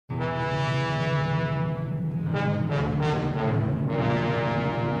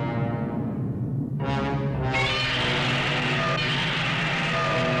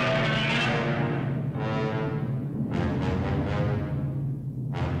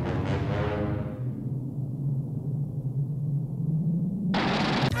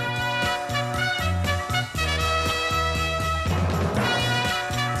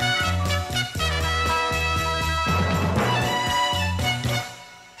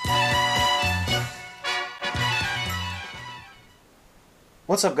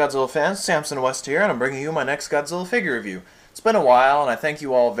What's up, Godzilla fans? Samson West here, and I'm bringing you my next Godzilla figure review. It's been a while, and I thank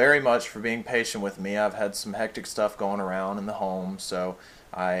you all very much for being patient with me. I've had some hectic stuff going around in the home, so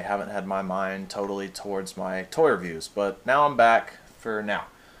I haven't had my mind totally towards my toy reviews, but now I'm back for now.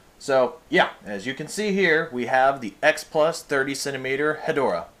 So, yeah, as you can see here, we have the X Plus 30cm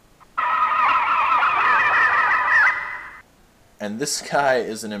Hedorah. And this guy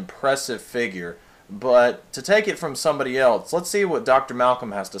is an impressive figure. But to take it from somebody else, let's see what Dr.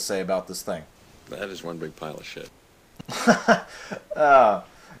 Malcolm has to say about this thing. That is one big pile of shit.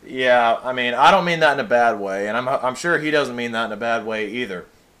 Yeah, I mean, I don't mean that in a bad way, and I'm sure he doesn't mean that in a bad way either.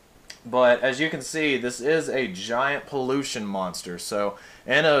 But as you can see, this is a giant pollution monster, so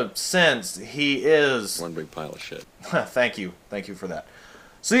in a sense, he is... one big pile of shit. Thank you for that.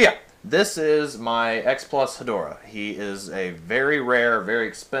 So yeah, this is my X Plus Hedorah. He is a very rare, very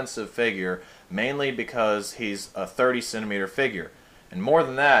expensive figure, mainly because he's a 30cm figure. And more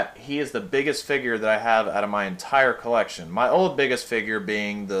than that, he is the biggest figure that I have out of my entire collection. My old biggest figure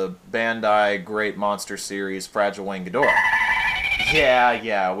being the Bandai Great Monster Series Fragile Wing Ghidorah.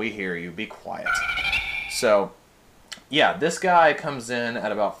 Yeah, we hear you. Be quiet. So, yeah, this guy comes in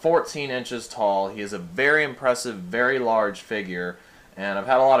at about 14 inches tall. He is a very impressive, very large figure. And I've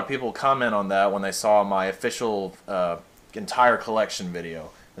had a lot of people comment on that when they saw my official entire collection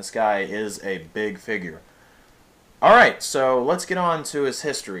video. This guy is a big figure. Alright, so let's get on to his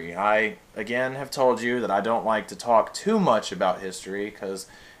history. I, again, have told you that I don't like to talk too much about history because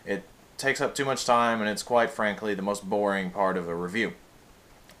it takes up too much time and it's quite frankly the most boring part of a review.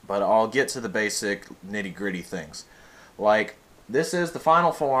 But I'll get to the basic nitty-gritty things. Like, this is the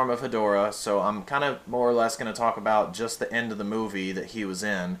final form of Hedorah, so I'm kind of more or less going to talk about just the end of the movie that he was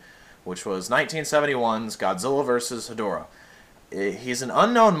in, which was 1971's Godzilla vs. Hedorah. He's an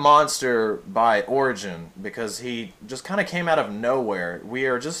unknown monster by origin because he just kind of came out of nowhere. We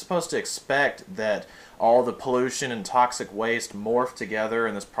are just supposed to expect that all the pollution and toxic waste morphed together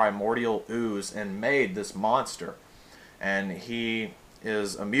in this primordial ooze and made this monster. And he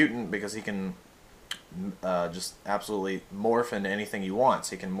is a mutant because he can just absolutely morph into anything he wants.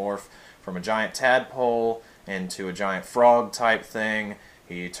 He can morph from a giant tadpole into a giant frog type thing.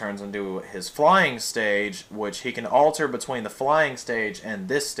 He turns into his flying stage, which he can alter between the flying stage and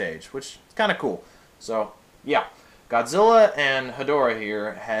this stage, which is kind of cool. So, yeah. Godzilla and Hedorah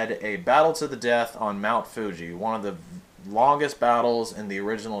here had a battle to the death on Mount Fuji, one of the longest battles in the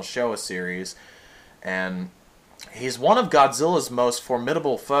original Showa series, and he's one of Godzilla's most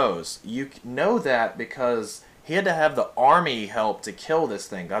formidable foes. You know that because he had to have the army help to kill this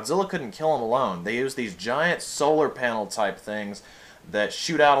thing. Godzilla couldn't kill him alone. They used these giant solar panel type things that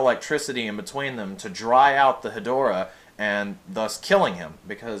shoot out electricity in between them to dry out the Hedorah and thus killing him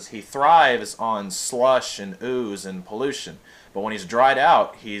because he thrives on slush and ooze and pollution. But when he's dried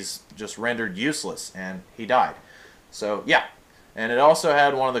out, he's just rendered useless and he died. So yeah, and it also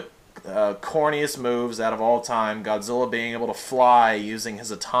had one of the corniest moves out of all time, Godzilla being able to fly using his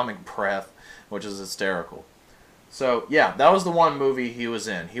atomic breath, which is hysterical. So yeah, that was the one movie he was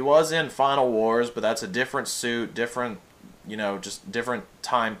in. He was in Final Wars, but that's a different suit, different, you know, just different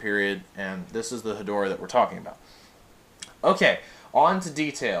time period, and this is the Hedorah that we're talking about. Okay, on to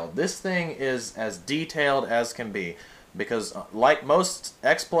detail. This thing is as detailed as can be, because like most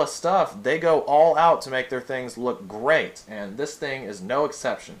X Plus stuff, they go all out to make their things look great, and this thing is no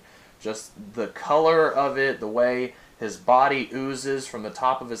exception. Just the color of it, the way his body oozes from the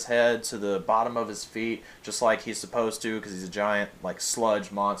top of his head to the bottom of his feet, just like he's supposed to, because he's a giant, like,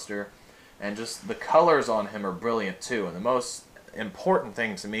 sludge monster. And just the colors on him are brilliant too. And the most important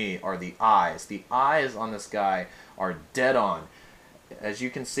thing to me are the eyes. The eyes on this guy are dead on. As you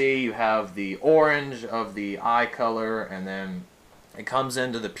can see, you have the orange of the eye color, and then it comes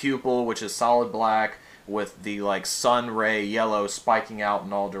into the pupil, which is solid black, with the like sun ray yellow spiking out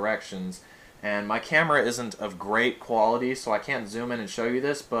in all directions. And my camera isn't of great quality, so I can't zoom in and show you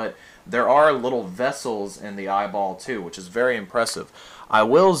this, but there are little vessels in the eyeball too, which is very impressive. I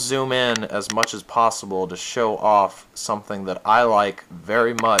will zoom in as much as possible to show off something that I like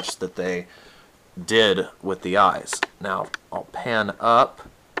very much that they did with the eyes. Now, I'll pan up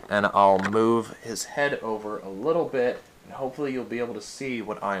and I'll move his head over a little bit, and hopefully you'll be able to see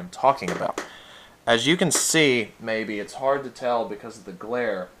what I am talking about. As you can see, maybe it's hard to tell because of the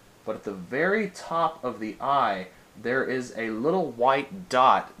glare, but at the very top of the eye, there is a little white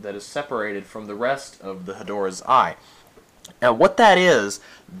dot that is separated from the rest of the Hedorah's eye. And what that is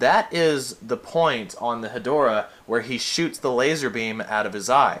the point on the Hedorah where he shoots the laser beam out of his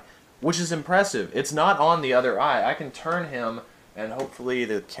eye, which is impressive. It's not on the other eye. I can turn him, and hopefully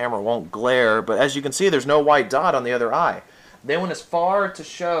the camera won't glare, but as you can see, there's no white dot on the other eye. They went as far to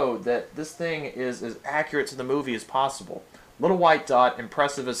show that this thing is as accurate to the movie as possible. Little white dot,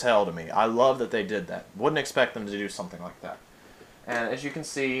 impressive as hell to me. I love that they did that. Wouldn't expect them to do something like that. And as you can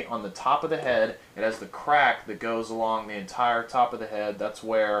see, on the top of the head, it has the crack that goes along the entire top of the head. That's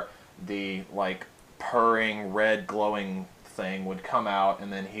where the, like, purring, red, glowing thing would come out,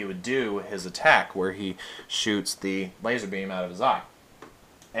 and then he would do his attack, where he shoots the laser beam out of his eye.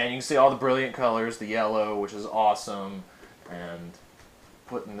 And you can see all the brilliant colors, the yellow, which is awesome, and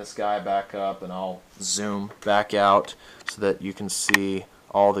putting this guy back up, and I'll zoom back out so that you can see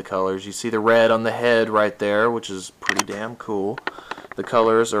all the colors. You see the red on the head right there, which is pretty damn cool. The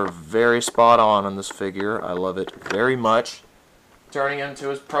colors are very spot on this figure. I love it very much. Turning into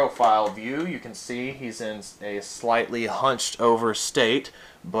his profile view, you can see he's in a slightly hunched over state,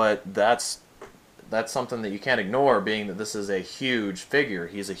 but that's something that you can't ignore, being that this is a huge figure.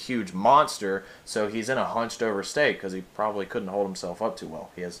 He's a huge monster, so he's in a hunched over state because he probably couldn't hold himself up too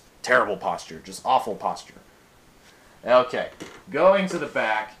well. He has terrible posture, just awful posture. Okay, going to the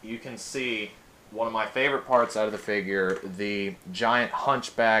back, you can see one of my favorite parts out of the figure, the giant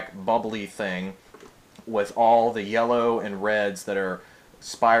hunchback bubbly thing with all the yellow and reds that are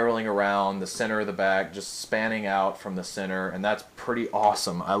spiraling around the center of the back, just spanning out from the center, and that's pretty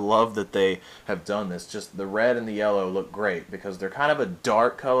awesome. I love that they have done this. Just the red and the yellow look great because they're kind of a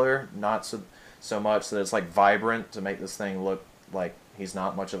dark color, not so much that it's like vibrant to make this thing look like he's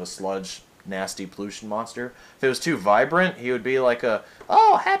not much of a sludge, nasty pollution monster. If it was too vibrant, he would be like a,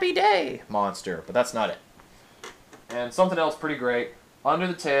 oh, happy day monster, but that's not it. And something else pretty great, under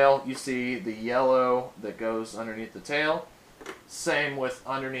the tail, you see the yellow that goes underneath the tail. Same with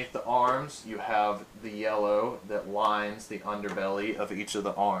underneath the arms, you have the yellow that lines the underbelly of each of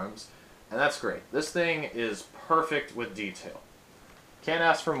the arms. And that's great. This thing is perfect with detail. Can't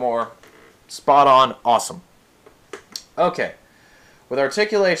ask for more. Spot on, awesome. Okay, with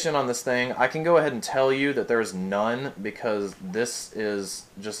articulation on this thing, I can go ahead and tell you that there's none because this is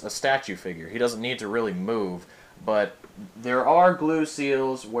just a statue figure. He doesn't need to really move, but there are glue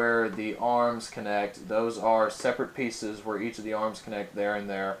seals where the arms connect. Those are separate pieces where each of the arms connect there and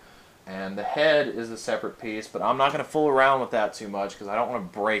there. And the head is a separate piece, but I'm not going to fool around with that too much because I don't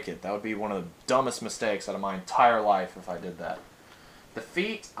want to break it. That would be one of the dumbest mistakes out of my entire life if I did that. The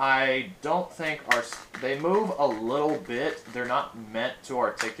feet, I don't think are... They move a little bit. They're not meant to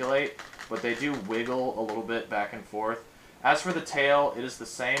articulate, but they do wiggle a little bit back and forth. As for the tail, it is the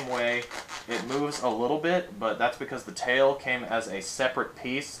same way. It moves a little bit, but that's because the tail came as a separate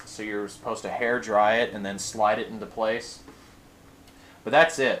piece, so you're supposed to hair dry it and then slide it into place. But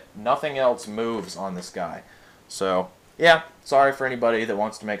that's it. Nothing else moves on this guy. So, yeah, sorry for anybody that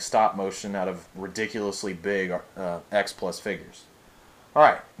wants to make stop motion out of ridiculously big X Plus figures.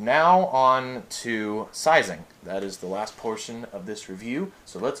 Alright, now on to sizing. That is the last portion of this review,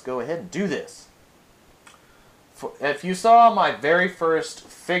 so let's go ahead and do this. If you saw my very first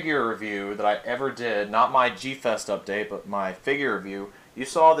figure review that I ever did, not my G-Fest update, but my figure review, you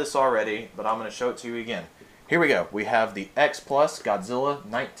saw this already, but I'm going to show it to you again. Here we go. We have the X Plus Godzilla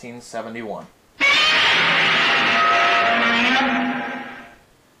 1971.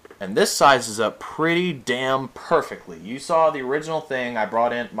 And this sizes up pretty damn perfectly. You saw the original thing I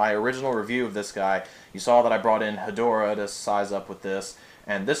brought in, my original review of this guy. You saw that I brought in Hedorah to size up with this.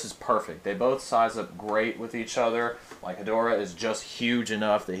 And this is perfect. They both size up great with each other. Like, Hedorah is just huge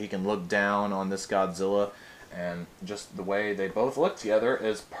enough that he can look down on this Godzilla. And just the way they both look together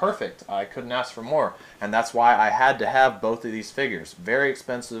is perfect. I couldn't ask for more. And that's why I had to have both of these figures. Very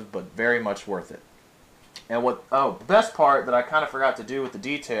expensive, but very much worth it. And the best part that I kind of forgot to do with the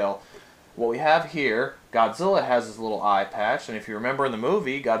detail, what we have here, Godzilla has his little eye patch. And if you remember in the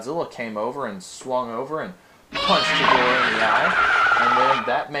movie, Godzilla came over and swung over and punched Hedorah in the eye. And then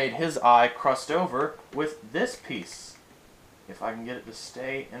that made his eye crust over with this piece. If I can get it to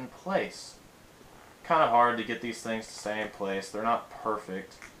stay in place. Kind of hard to get these things to stay in place. They're not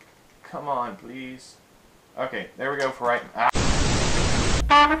perfect. Come on, please. Okay, there we go for right now.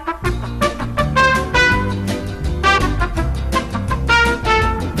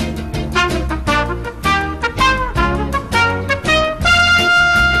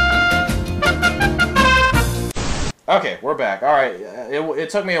 Okay, we're back. Alright, it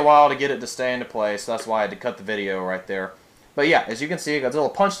took me a while to get it to stay into place. That's why I had to cut the video right there. But yeah, as you can see,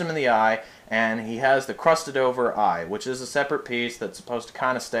 Godzilla punched him in the eye, and he has the crusted over eye, which is a separate piece that's supposed to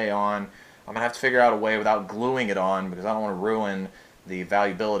kind of stay on. I'm going to have to figure out a way without gluing it on, because I don't want to ruin the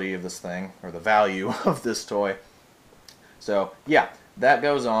valuability of this thing, or the value of this toy. So, yeah, that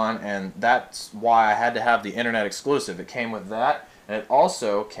goes on, and that's why I had to have the internet exclusive. It came with that, and it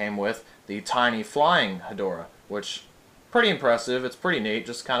also came with the tiny flying Hedorah, which pretty impressive. It's pretty neat,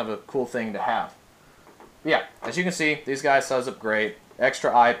 just kind of a cool thing to have. Yeah, as you can see, these guys size up great.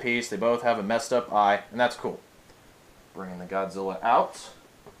 Extra eyepiece. They both have a messed up eye, and that's cool. Bringing the Godzilla out.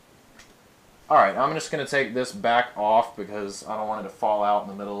 Alright, I'm just going to take this back off because I don't want it to fall out in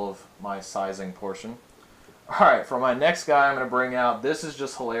the middle of my sizing portion. Alright, for my next guy I'm going to bring out, this is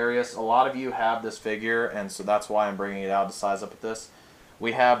just hilarious. A lot of you have this figure, and so that's why I'm bringing it out to size up with this.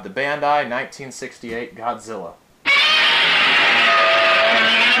 We have the Bandai 1968 Godzilla.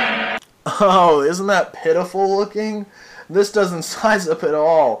 Oh, isn't that pitiful looking? This doesn't size up at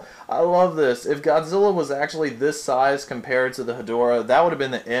all. I love this. If Godzilla was actually this size compared to the Hedorah, that would have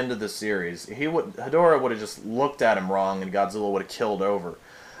been the end of the series. Hedorah would have just looked at him wrong and Godzilla would have killed over.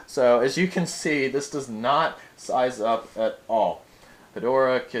 So, as you can see, this does not size up at all.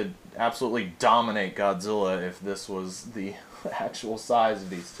 Hedorah could absolutely dominate Godzilla if this was the actual size of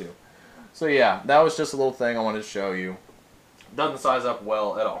these two. So yeah, that was just a little thing I wanted to show you. Doesn't size up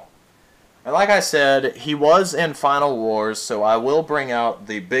well at all. And like I said, he was in Final Wars, so I will bring out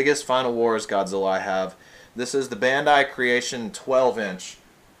the biggest Final Wars Godzilla I have. This is the Bandai Creation 12-inch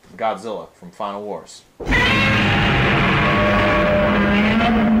Godzilla from Final Wars.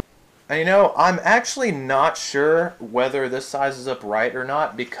 And you know, I'm actually not sure whether this sizes up right or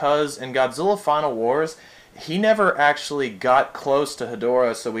not, because in Godzilla Final Wars, he never actually got close to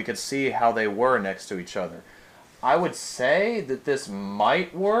Hedorah so we could see how they were next to each other. I would say that this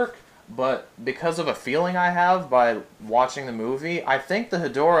might work, but because of a feeling I have by watching the movie, I think the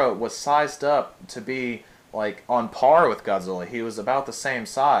Hedorah was sized up to be like on par with Godzilla. He was about the same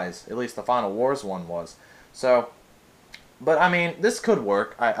size, at least the Final Wars one was. So, but I mean, this could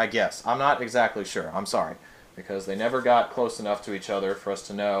work, I guess. I'm not exactly sure, I'm sorry, because they never got close enough to each other for us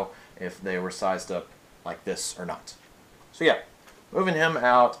to know if they were sized up like this or not. So yeah, moving him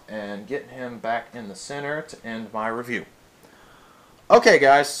out and getting him back in the center to end my review. Okay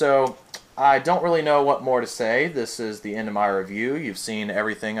guys, so I don't really know what more to say. This is the end of my review. You've seen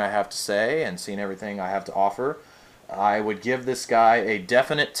everything I have to say and seen everything I have to offer. I would give this guy a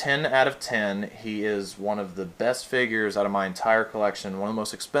definite 10 out of 10. He is one of the best figures out of my entire collection. One of the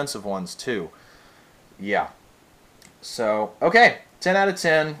most expensive ones too. Yeah. So, okay, 10 out of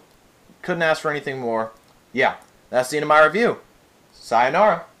 10. Couldn't ask for anything more. Yeah, that's the end of my review.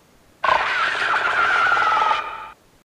 Sayonara.